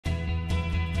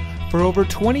For over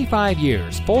 25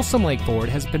 years, Folsom Lake Ford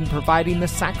has been providing the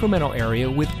Sacramento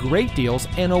area with great deals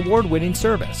and award-winning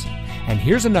service. And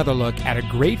here's another look at a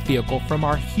great vehicle from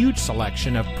our huge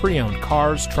selection of pre-owned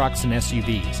cars, trucks, and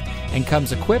SUVs, and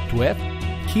comes equipped with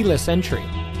keyless entry,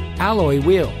 alloy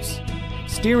wheels,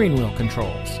 steering wheel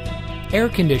controls, air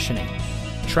conditioning,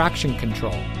 traction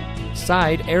control,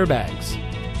 side airbags,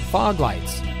 fog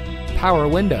lights, power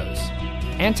windows,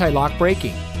 anti-lock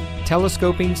braking,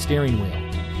 telescoping steering wheel,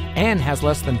 and has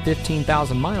less than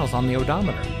 15,000 miles on the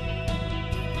odometer.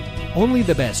 Only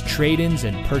the best trade-ins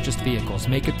and purchased vehicles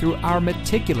make it through our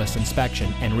meticulous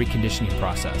inspection and reconditioning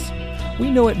process. We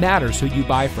know it matters who you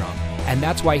buy from, and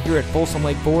that's why here at Folsom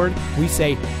Lake Ford, we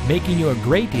say making you a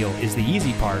great deal is the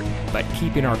easy part, but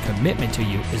keeping our commitment to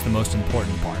you is the most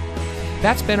important part.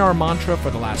 That's been our mantra for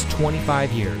the last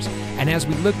 25 years, and as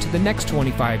we look to the next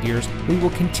 25 years, we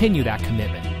will continue that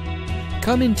commitment.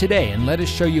 Come in today and let us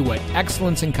show you what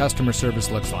excellence in customer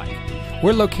service looks like.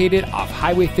 We're located off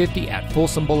Highway 50 at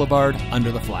Folsom Boulevard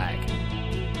under the flag.